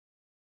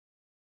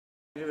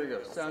Here we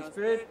go. Sounds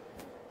fit.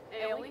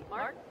 Ailey,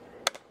 Mark.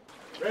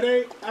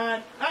 Ready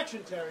and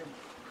action, Terry.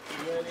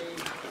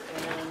 Ready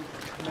and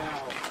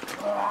now.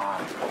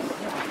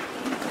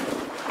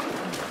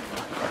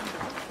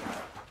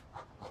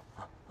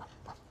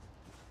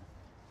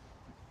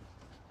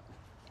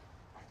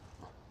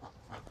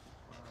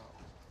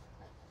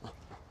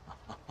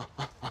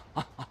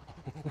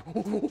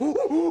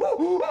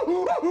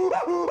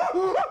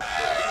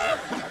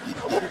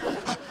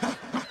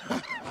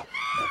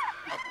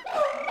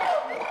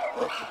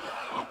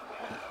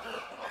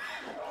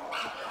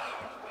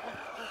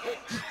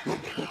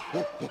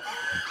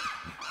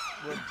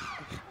 We're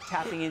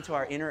tapping into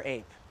our inner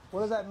ape.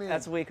 What does that mean?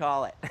 That's what we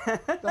call it.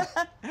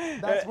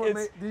 That's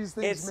what these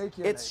things make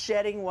you. It's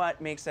shedding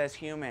what makes us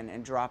human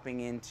and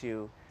dropping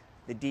into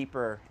the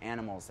deeper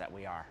animals that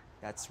we are.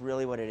 That's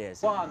really what it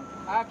is. One,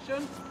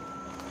 action.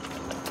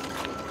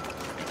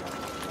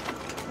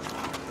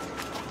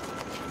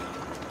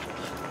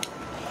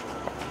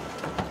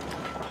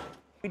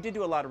 We did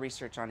do a lot of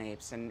research on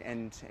apes,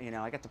 and you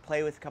know, I got to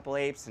play with a couple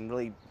apes and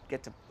really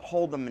get to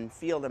hold them and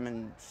feel them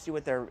and see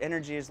what their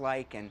energy is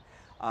like, and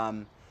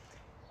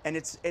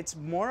it's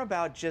more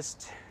about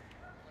just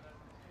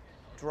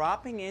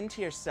dropping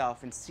into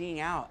yourself and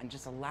seeing out and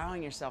just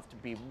allowing yourself to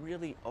be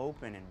really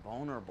open and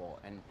vulnerable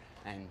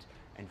and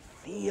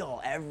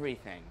feel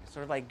everything.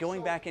 Sort of like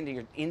going back into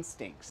your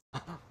instincts.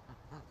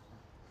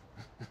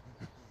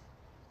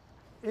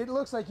 It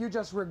looks like you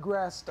just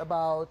regressed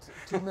about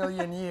 2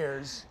 million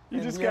years.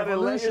 You just gotta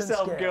let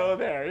yourself go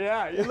there.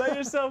 Yeah, you let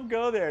yourself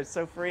go there. It's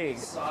so freeing.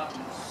 Soft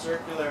and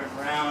circular and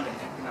round and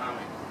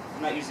economic.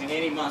 I'm not using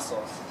any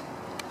muscles,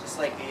 just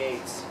like the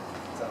apes.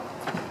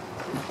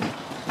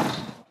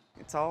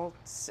 It's all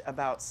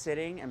about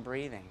sitting and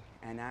breathing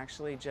and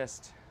actually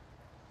just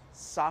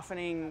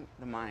softening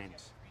the mind.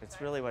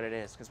 It's really what it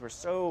is, because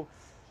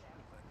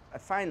I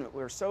find that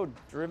we're so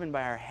driven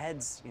by our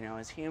heads, you know,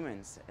 as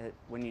humans.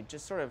 When you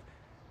just sort of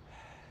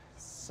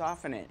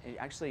soften it,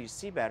 actually you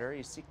see better,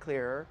 you see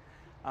clearer,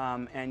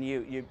 and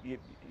you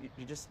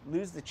just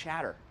lose the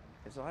chatter.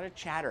 There's a lot of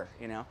chatter,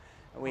 you know,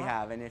 that we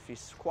have, and if you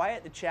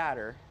quiet the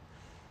chatter,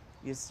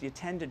 you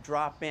tend to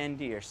drop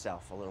into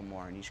yourself a little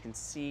more, and you can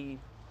see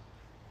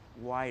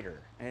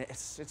wider. And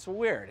it's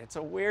weird. It's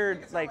a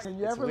weird, like, Can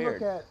you ever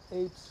look at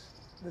apes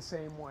the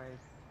same way?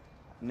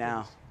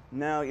 No,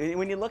 no.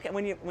 When you look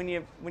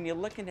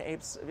into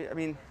apes, I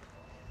mean,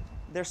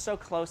 they're so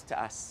close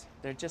to us.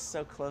 They're just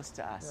so close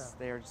to us.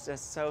 Yeah. They're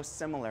just so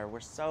similar. We're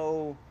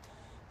so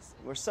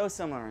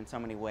similar in so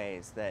many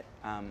ways that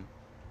I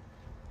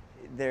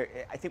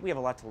think we have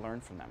a lot to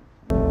learn from them.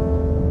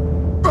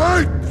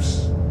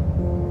 Apes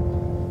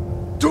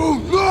do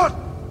not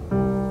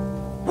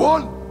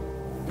want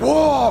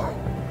war.